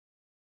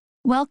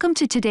Welcome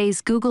to today's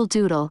Google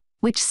Doodle,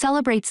 which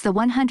celebrates the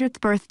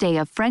 100th birthday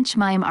of French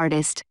mime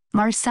artist,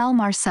 Marcel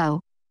Marceau.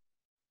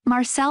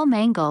 Marcel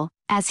Mangel,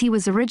 as he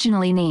was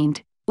originally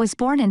named, was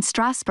born in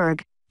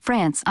Strasbourg,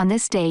 France on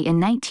this day in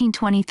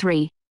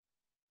 1923.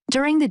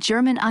 During the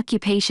German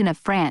occupation of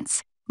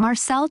France,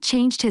 Marcel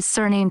changed his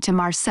surname to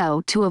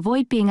Marceau to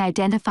avoid being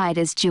identified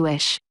as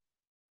Jewish.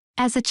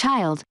 As a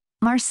child,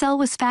 Marcel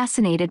was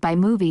fascinated by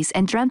movies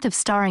and dreamt of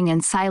starring in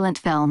silent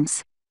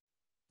films.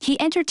 He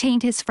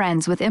entertained his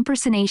friends with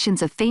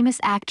impersonations of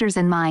famous actors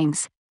and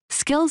mimes,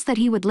 skills that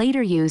he would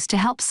later use to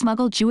help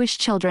smuggle Jewish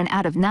children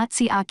out of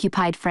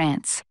Nazi-occupied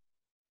France.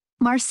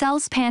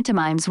 Marcel's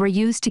pantomimes were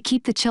used to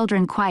keep the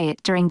children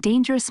quiet during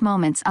dangerous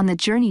moments on the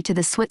journey to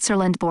the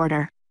Switzerland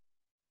border.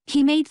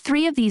 He made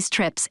 3 of these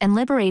trips and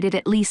liberated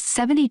at least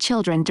 70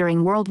 children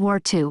during World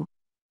War II.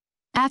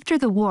 After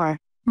the war,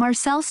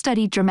 Marcel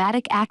studied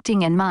dramatic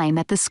acting and mime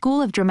at the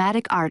School of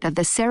Dramatic Art of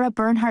the Sarah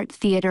Bernhardt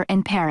Theatre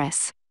in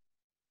Paris.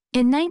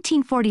 In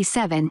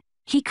 1947,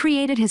 he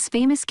created his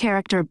famous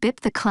character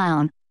Bip the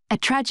Clown, a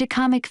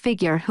tragicomic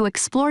figure who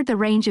explored the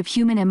range of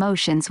human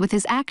emotions with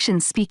his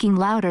actions speaking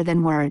louder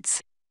than words.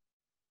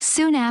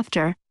 Soon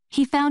after,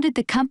 he founded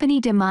the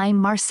company de mime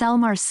Marcel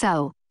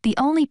Marceau, the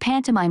only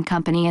pantomime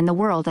company in the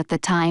world at the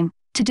time,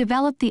 to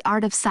develop the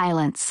art of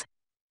silence.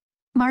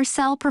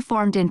 Marcel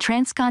performed in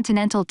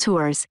transcontinental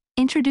tours,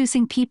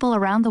 introducing people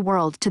around the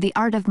world to the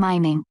art of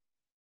miming.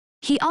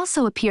 He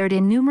also appeared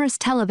in numerous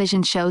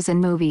television shows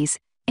and movies,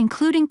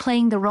 including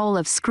playing the role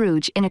of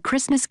Scrooge in A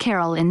Christmas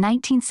Carol in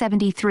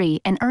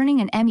 1973 and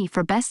earning an Emmy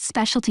for Best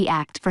Specialty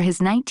Act for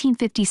his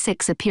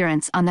 1956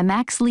 appearance on The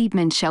Max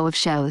Liebman Show of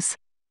Shows.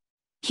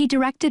 He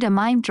directed a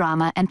mime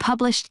drama and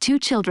published 2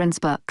 children's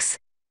books.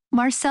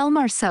 Marcel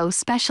Marceau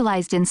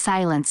specialized in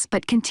silence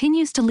but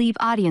continues to leave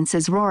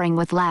audiences roaring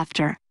with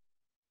laughter.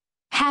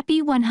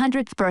 Happy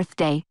 100th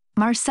birthday,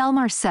 Marcel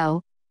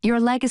Marceau,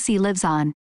 your legacy lives on.